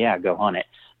 then Right. yeah, go hunt it.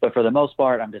 But for the most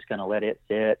part, I'm just going to let it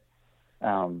sit,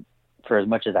 for as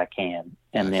much as I can.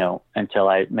 And, Gotcha. you know, until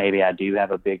I do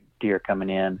have a big deer coming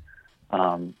in,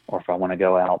 or if I want to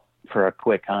go out for a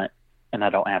quick hunt and I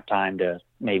don't have time to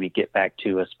maybe get back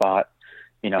to a spot,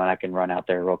 you know, and I can run out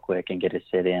there real quick and get a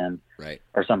sit in, Right.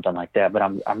 or something like that. But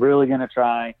I'm really going to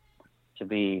try to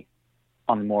be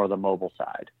on more of the mobile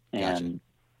side and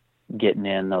getting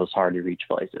in those hard to reach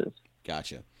places.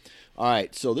 Gotcha. All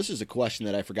right. So this is a question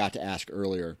that I forgot to ask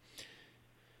earlier.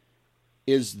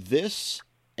 Is this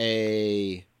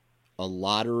a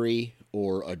lottery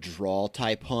or a draw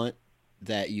type hunt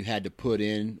that you had to put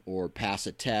in or pass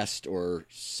a test or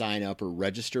sign up or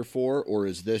register for? Or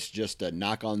is this just a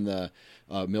knock on the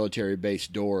military base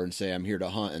door and say, I'm here to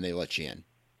hunt, and they let you in?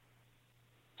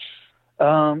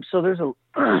 So there's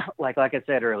like I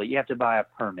said earlier, you have to buy a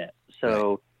permit.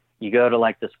 So you go to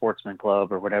like the sportsman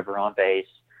club or whatever on base,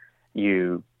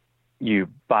 you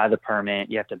buy the permit.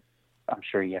 I'm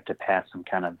sure you have to pass some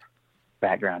kind of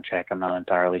background check. I'm not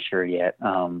entirely sure yet.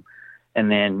 And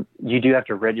then you do have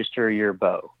to register your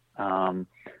bow.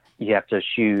 You have to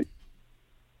shoot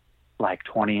like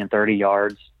 20 and 30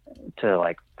 yards to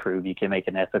like prove you can make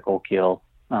an ethical kill.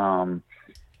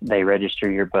 They register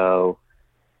your bow,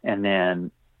 and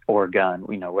then, or gun,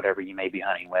 you know, whatever you may be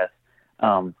hunting with.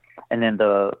 And then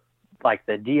the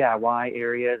DIY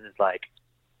areas is like,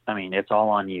 I mean, it's all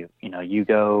on you. You know, you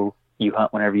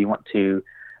hunt whenever you want to,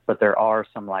 but there are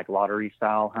some like lottery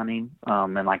style hunting,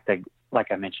 and like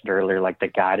I mentioned earlier, like the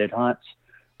guided hunts.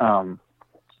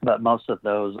 But most of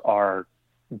those are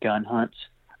gun hunts.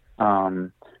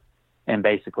 And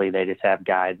basically they just have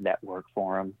guides that work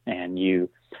for them, and you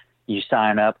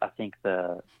sign up, I think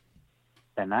the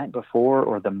night before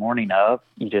or the morning of,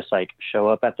 you just like show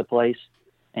up at the place,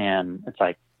 and it's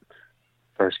like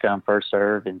first come, first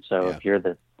serve. And so if you're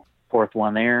the fourth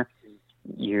one there,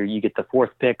 you get the fourth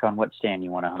pick on what stand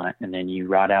you want to hunt, and then you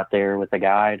ride out there with a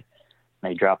guide,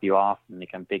 and they drop you off and they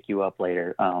come pick you up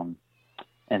later. And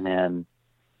then,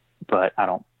 but I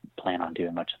don't plan on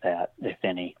doing much of that, if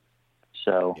any.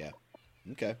 So, yeah.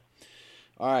 Okay.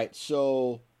 All right.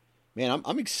 So, man,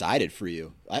 I'm excited for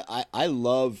you. I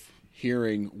love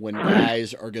hearing when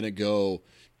guys are going to go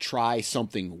try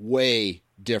something way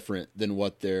different than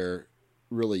what they're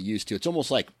really used to. It's almost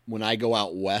like when I go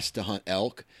out west to hunt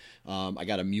elk. I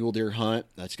got a mule deer hunt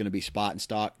that's going to be spot and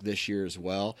stock this year as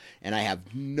well. And I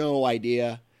have no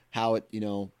idea how it, you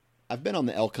know, I've been on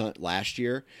the elk hunt last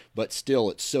year, but still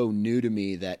it's so new to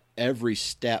me that every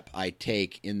step I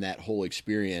take in that whole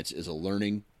experience is a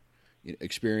learning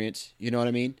experience. You know what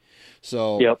I mean?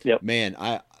 So, yep. Man,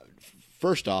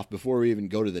 first off, before we even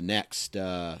go to the next,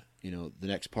 the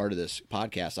next part of this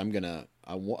podcast,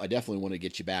 I definitely want to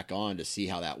get you back on to see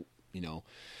how that,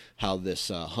 how this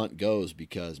hunt goes,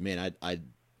 because man, I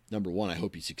number one, I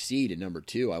hope you succeed, and number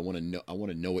two, I want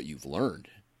to know what you've learned.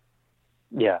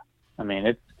 Yeah.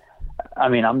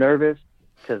 I'm nervous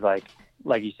because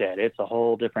like you said, it's a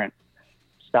whole different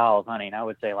style of hunting. I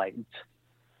would say like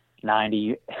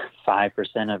 95%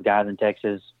 of guys in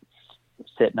Texas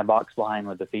sit in a box blind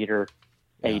with a feeder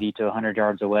 80 to 100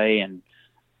 yards away and,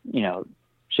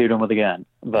 shoot them with a gun.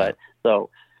 But so,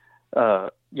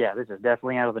 this is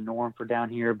definitely out of the norm for down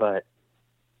here, but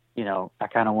I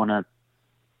kind of want to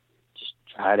just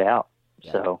try it out.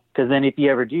 Yeah. So, cause then if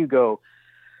you ever do go,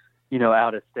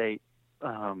 out of state,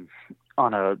 on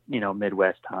a,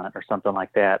 Midwest hunt or something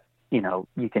like that, I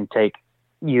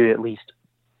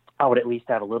would at least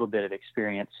have a little bit of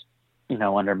experience,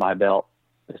 under my belt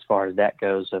as far as that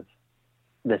goes, of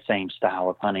the same style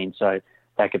of hunting. So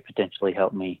that could potentially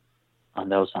help me on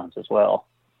those hunts as well.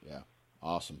 Yeah.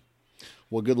 Awesome.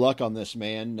 Well, good luck on this,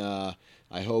 man.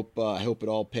 I hope it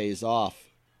all pays off.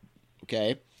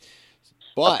 Okay.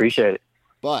 I appreciate it.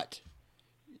 But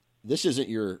this isn't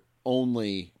your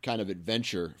only kind of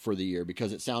adventure for the year,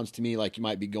 because it sounds to me like you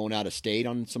might be going out of state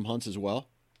on some hunts as well.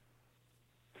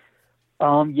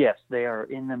 Yes, they are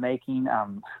in the making.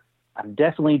 I'm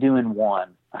definitely doing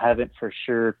one. I haven't for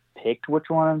sure picked which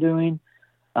one I'm doing.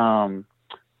 Um,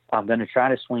 I'm going to try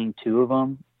to swing two of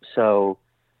them. So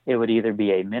it would either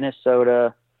be a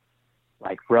Minnesota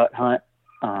like rut hunt.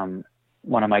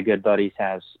 One of my good buddies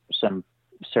has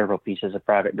several pieces of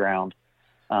private ground.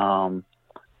 And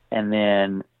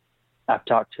then I've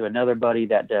talked to another buddy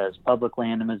that does public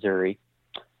land in Missouri.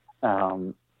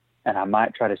 And I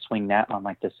might try to swing that on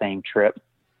like the same trip,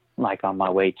 like on my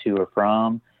way to or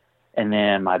from. And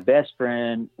then my best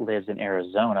friend lives in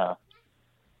Arizona,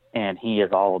 and he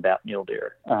is all about mule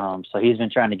deer. So he's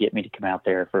been trying to get me to come out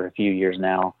there for a few years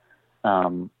now.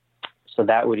 So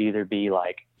that would either be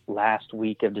like last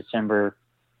week of December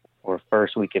or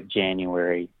first week of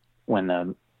January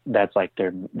when that's like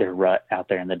their rut out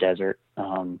there in the desert.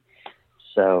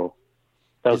 So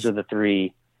those are the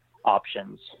three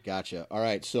options. Gotcha. All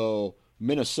right. So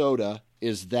Minnesota,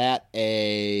 is that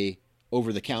a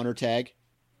over the counter tag?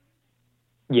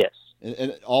 Yes.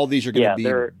 And all these are going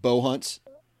to be bow hunts?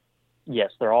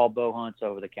 Yes, they're all bow hunts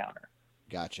over the counter.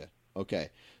 Gotcha. Okay.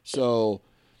 So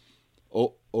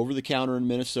over the counter in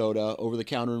Minnesota, over the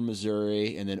counter in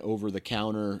Missouri, and then over the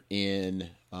counter in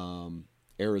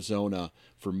Arizona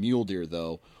for mule deer,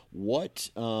 though.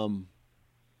 What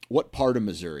part of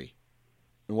Missouri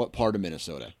and what part of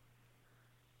Minnesota?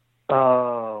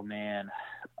 Oh, man.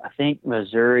 I think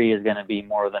Missouri is going to be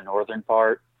more the northern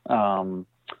part.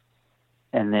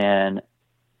 And then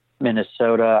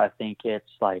Minnesota, I think it's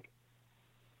like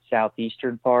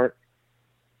southeastern part.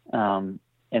 And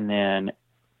then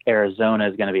Arizona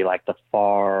is going to be like the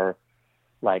far,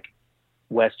 like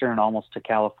western, almost to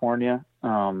California.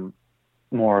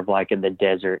 More of like in the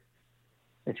desert.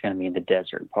 It's going to be in the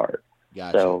desert part.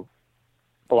 Gotcha. So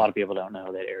a lot of people don't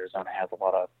know that Arizona has a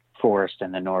lot of forest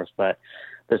in the north, but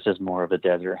this is more of a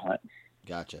desert hunt.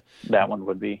 Gotcha. That one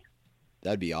would be.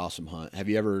 That'd be awesome hunt. Have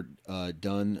you ever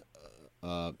done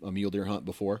a mule deer hunt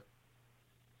before?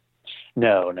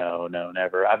 No,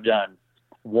 never. I've done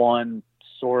one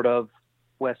sort of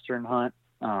Western hunt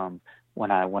when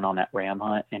I went on that ram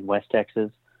hunt in West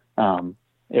Texas.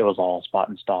 It was all spot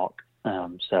and stalk.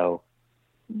 So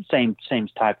same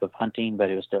type of hunting, but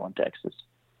it was still in Texas.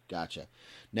 Gotcha.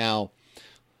 Now,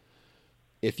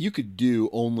 if you could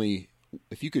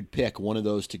pick one of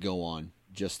those to go on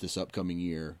just this upcoming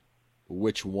year,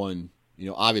 which one,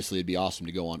 obviously it'd be awesome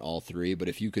to go on all three, but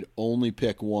if you could only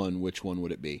pick one, which one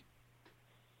would it be?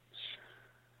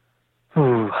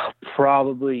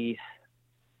 Probably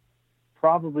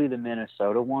the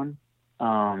Minnesota one.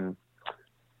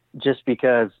 Just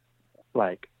because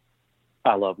like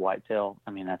I love whitetail.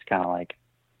 I mean, that's kind of like,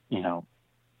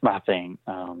 my thing,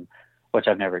 which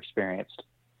I've never experienced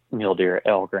mule deer,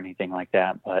 elk, or anything like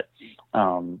that. But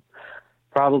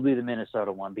probably the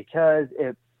Minnesota one, because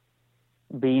it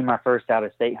being my first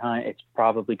out-of-state hunt, it's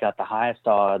probably got the highest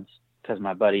odds because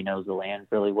my buddy knows the land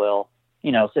really well.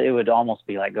 So it would almost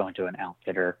be like going to an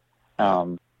outfitter.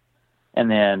 And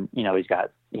then, he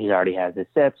already has his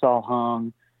sets all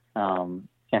hung,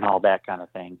 and all that kind of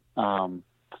thing.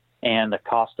 And the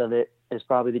cost of it is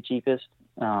probably the cheapest.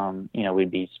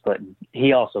 We'd be splitting.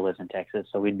 He also lives in Texas,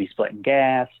 so we'd be splitting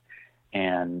gas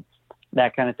and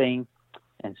that kind of thing.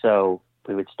 And so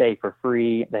we would stay for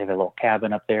free. They have a little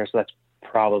cabin up there, so that's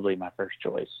probably my first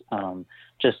choice.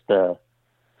 Just the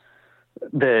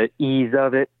ease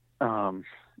of it, and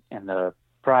the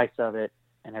price of it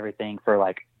and everything for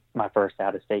like my first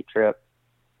out-of-state trip,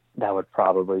 that would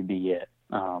probably be it.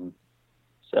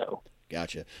 So.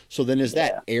 Gotcha. So then is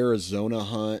that Arizona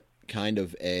hunt kind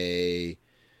of a,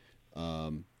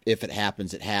 if it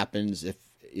happens, it happens. If,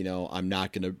 I'm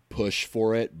not going to push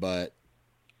for it, but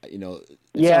it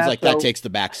sounds like that takes the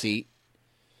back seat.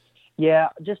 Yeah.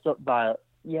 Just a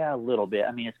little bit.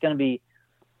 I mean, it's going to be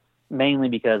mainly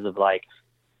because of like,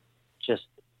 just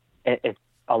it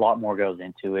a lot more goes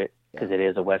into it because it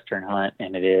is a Western hunt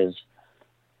and it is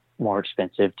more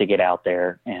expensive to get out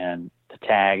there, and the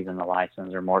tags and the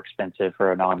license are more expensive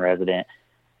for a non-resident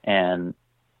and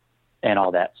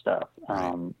all that stuff.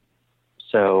 Right.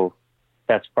 So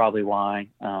that's probably why.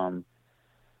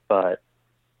 But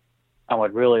I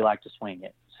would really like to swing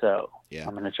it. So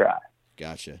I'm going to try.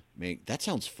 Gotcha. Man, that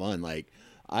sounds fun. Like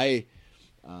I'm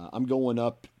going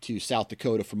up to South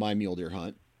Dakota for my mule deer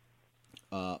hunt.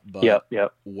 But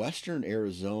Yep. Western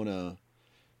Arizona,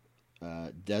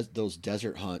 those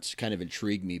desert hunts kind of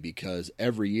intrigue me because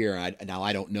every year, I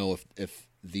don't know if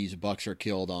these bucks are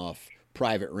killed off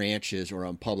private ranches or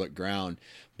on public ground,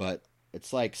 but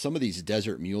it's like some of these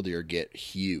desert mule deer get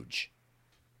huge.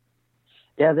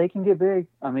 Yeah, they can get big.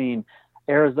 I mean,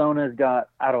 Arizona's got,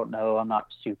 I don't know, I'm not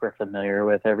super familiar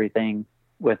with everything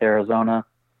with Arizona,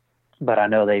 but I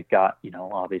know they've got,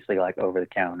 obviously like over the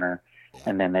counter,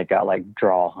 and then they've got like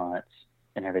draw hunts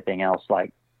and everything else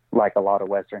like a lot of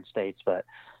Western states. But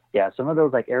yeah, some of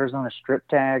those like Arizona strip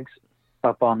tags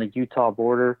up on the Utah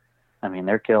border, I mean,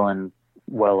 they're killing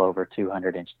well over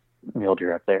 200-inch mule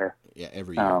deer up there. Yeah,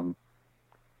 every year.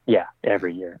 Yeah,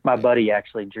 every year. My buddy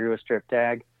actually drew a strip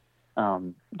tag,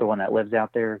 the one that lives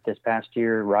out there this past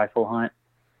year, rifle hunt,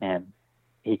 and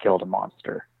he killed a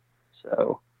monster.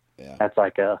 So that's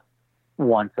like a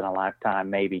once in a lifetime,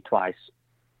 maybe twice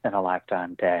in a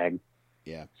lifetime tag.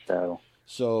 Yeah. So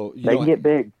they can get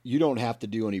big. You don't have to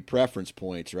do any preference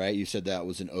points, right? You said that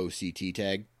was an OCT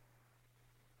tag.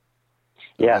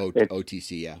 Yeah,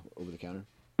 OTC, yeah, over the counter.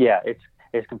 Yeah,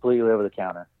 it's completely over the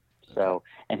counter. So,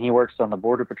 and he works on the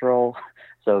border patrol,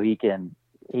 so he's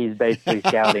basically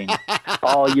scouting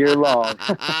all year long.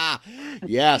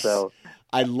 Yes. So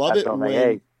I love it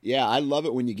when I love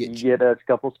it when you get a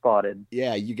couple spotted.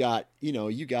 Yeah, you got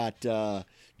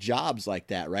jobs like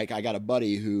that, right? I got a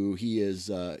buddy who he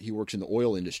works in the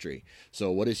oil industry.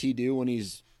 So what does he do when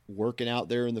he's working out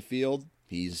there in the field?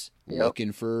 He's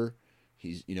looking for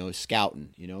he's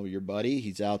scouting. Your buddy,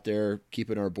 he's out there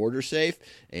keeping our border safe,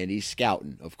 and he's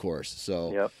scouting, of course.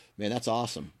 So man, that's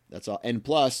awesome. That's all. And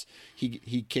plus,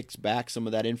 he kicks back some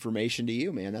of that information to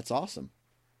you, man. That's awesome.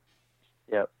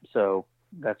 Yep. So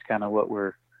that's kind of what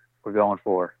we're going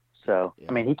for. So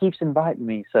I mean, he keeps inviting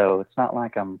me, so it's not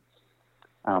like I'm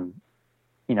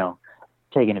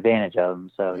taking advantage of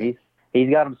him. So he's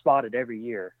got them spotted every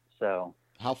year. So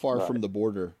how far from the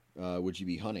border would you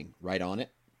be hunting? Right on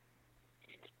it?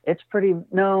 It's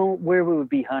where we would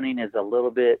be hunting is a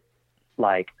little bit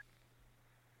like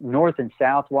north and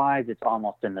south wise. It's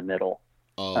almost in the middle.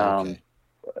 Oh, okay.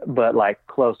 But like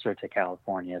closer to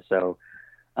California. So,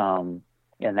 in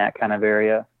that kind of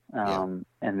area. And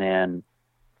then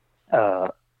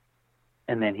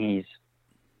he's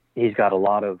got a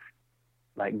lot of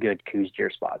like good Coues deer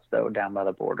spots though down by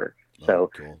the border. So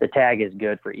cool. The tag is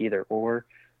good for either or.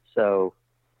 So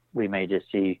we may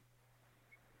just see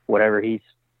whatever he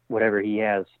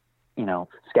has,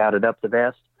 scouted up the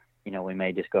best, we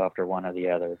may just go after one or the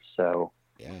other. So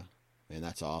yeah, man,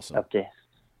 that's awesome.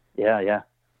 Yeah.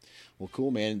 Well,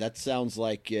 cool, man. That sounds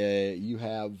like you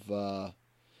have a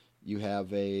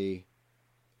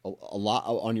lot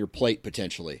on your plate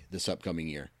potentially this upcoming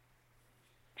year.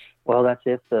 Well, that's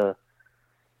if the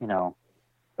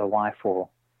wife will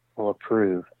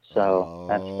approve. So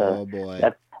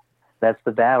that's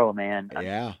the battle, man.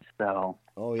 Yeah. So.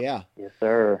 Oh yeah. Yes,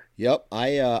 sir. Yep.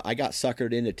 I got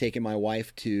suckered into taking my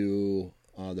wife to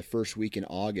the first week in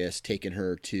August, taking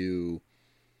her to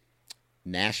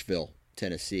Nashville,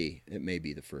 Tennessee. It may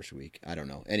be the first week. I don't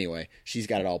know. Anyway, she's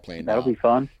got it all planned out. That'll be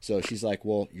fun. So she's like,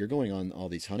 well, you're going on all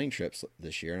these hunting trips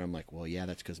this year. And I'm like, well, yeah,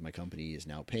 that's because my company is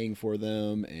now paying for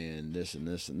them and this and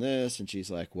this and this. And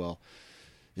she's like, well,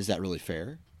 is that really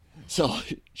fair? So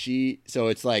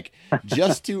it's like,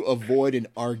 just to avoid an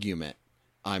argument,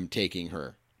 I'm taking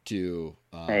her to,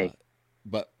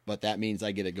 but that means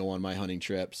I get to go on my hunting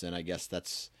trips. And I guess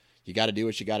you got to do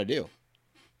what you got to do.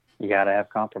 You got to have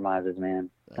compromises,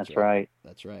 man. That's right.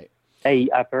 That's right. Hey,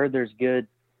 I've heard there's good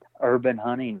urban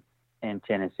hunting in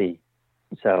Tennessee.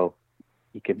 So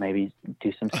you could maybe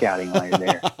do some scouting while you're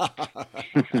there.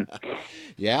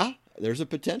 Yeah, there's a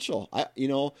potential.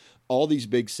 All these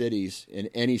big cities in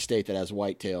any state that has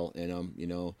whitetail in them,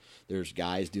 there's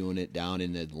guys doing it down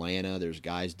in Atlanta. There's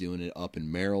guys doing it up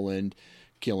in Maryland,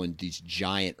 killing these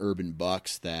giant urban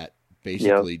bucks that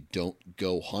basically don't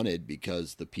go hunted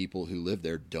because the people who live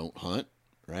there don't hunt,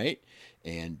 right?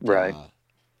 And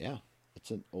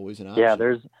it's always an option. Yeah,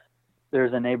 there's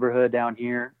a neighborhood down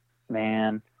here,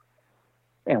 man,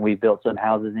 and we built some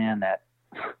houses in that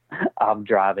I'm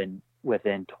driving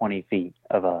within 20 feet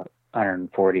of a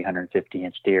 140, 150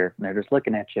 inch deer, and they're just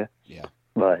looking at you. Yeah,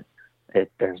 but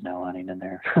there's no hunting in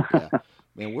there. Yeah.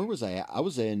 Man, where was I at? I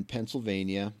was in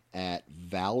Pennsylvania at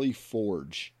Valley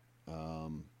Forge.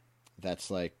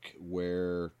 That's like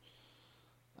where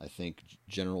I think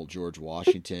General George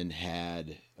Washington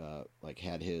had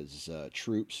his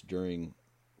troops during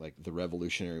like the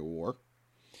Revolutionary War.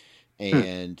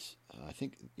 And I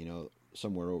think,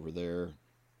 somewhere over there.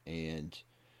 And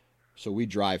so we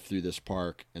drive through this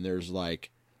park and there's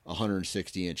like a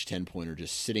 160-inch 10-pointer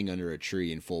just sitting under a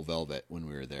tree in full velvet when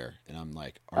we were there. And I'm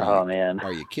like, man,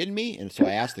 are you kidding me? And so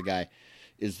I asked the guy,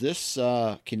 is this,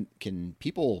 can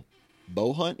people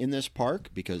bow hunt in this park?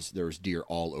 Because there's deer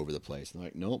all over the place. And they're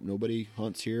like, nope, nobody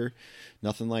hunts here.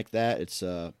 Nothing like that. It's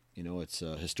it's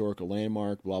a historical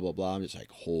landmark, blah, blah, blah. I'm just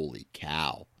like, holy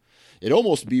cow. it'd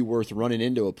almost be worth running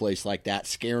into a place like that,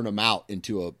 scaring them out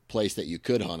into a place that you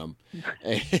could hunt them.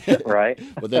 Right.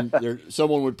 But then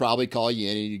someone would probably call you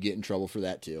in and you'd get in trouble for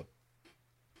that too.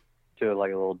 Do it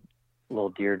like a little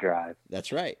deer drive.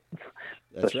 That's right.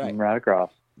 That's right. Right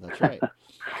across. That's right.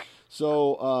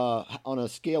 So, on a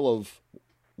scale of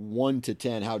 1 to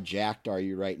 10, how jacked are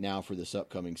you right now for this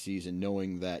upcoming season,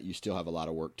 knowing that you still have a lot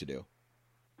of work to do?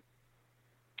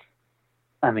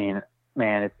 I mean,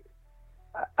 man,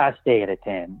 I stay at a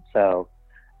 10, so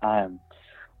I'm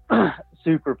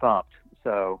super pumped.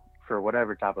 So for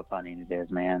whatever type of hunting it is,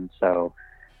 man. So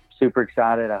super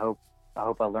excited. I hope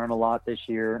I learn a lot this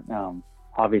year.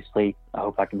 Obviously, I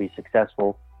hope I can be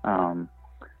successful.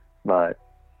 But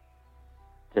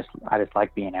I just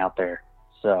like being out there.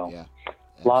 So yeah,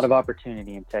 a lot of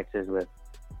opportunity in Texas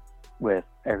with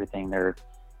everything there,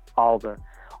 all the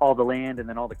land and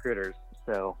then all the critters.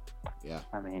 So yeah,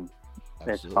 I mean,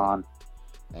 absolutely. It's fun.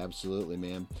 Absolutely,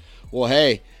 man. Well,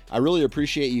 hey, I really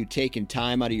appreciate you taking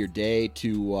time out of your day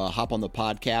to hop on the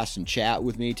podcast and chat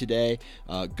with me today.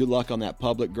 Good luck on that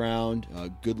public ground.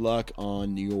 Good luck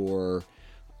on your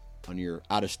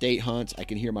out-of-state hunts. I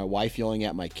can hear my wife yelling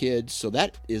at my kids. So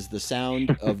that is the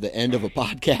sound of the end of a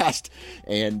podcast.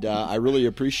 And I really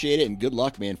appreciate it. And good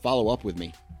luck, man. Follow up with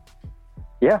me.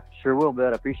 Yeah, sure will,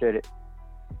 bud. I appreciate it.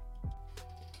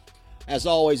 As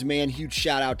always, man, huge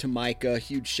shout out to Micah.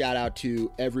 Huge shout out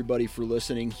to everybody for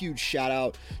listening. Huge shout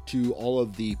out to all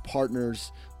of the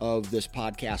partners of this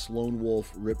podcast, Lone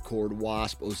Wolf, Ripcord,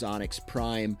 Wasp, Ozonics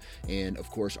Prime, and of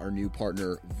course our new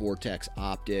partner, Vortex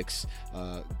Optics.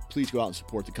 Please go out and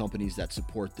support the companies that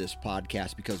support this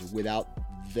podcast, because without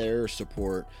their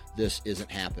support, this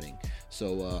isn't happening.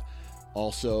 So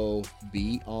also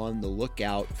be on the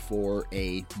lookout for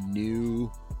a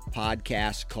new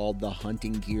podcast called the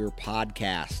Hunting Gear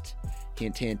Podcast.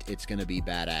 Hint, hint, it's going to be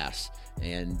badass.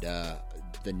 And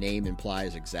the name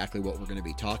implies exactly what we're going to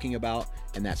be talking about,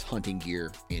 and that's hunting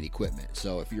gear and equipment.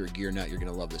 So if you're a gear nut, you're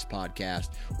going to love this podcast.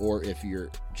 Or if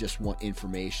you just want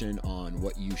information on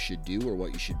what you should do or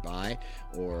what you should buy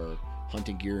or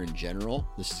hunting gear in general,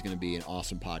 this is going to be an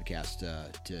awesome podcast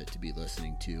to be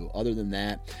listening to. Other than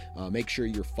that, make sure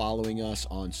you're following us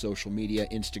on social media,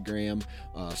 Instagram,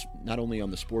 not only on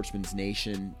the Sportsman's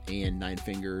Nation and Nine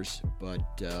Fingers,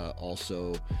 but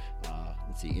also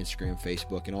Instagram,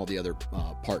 Facebook, and all the other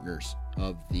partners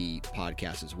of the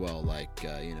podcast as well, like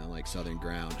Southern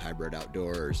Ground, Hybrid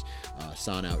Outdoors,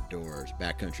 Son Outdoors,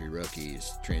 Backcountry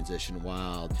Rookies, Transition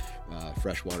Wild,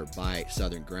 Freshwater Bite,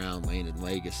 Southern Ground, Land and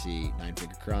Legacy, Nine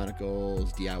Finger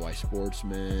Chronicles, DIY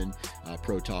Sportsman,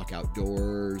 Pro Talk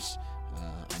Outdoors.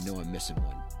 I know I'm missing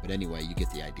one, but anyway, you get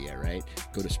the idea, right?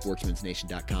 Go to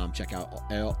sportsmansnation.com, check out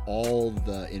all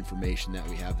the information that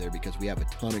we have there, because we have a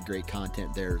ton of great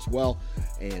content there as well.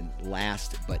 And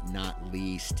last but not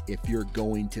least, if you're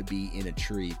going to be in a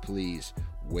tree, please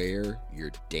wear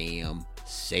your damn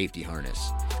safety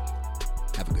harness.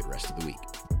 Have a good rest of the week.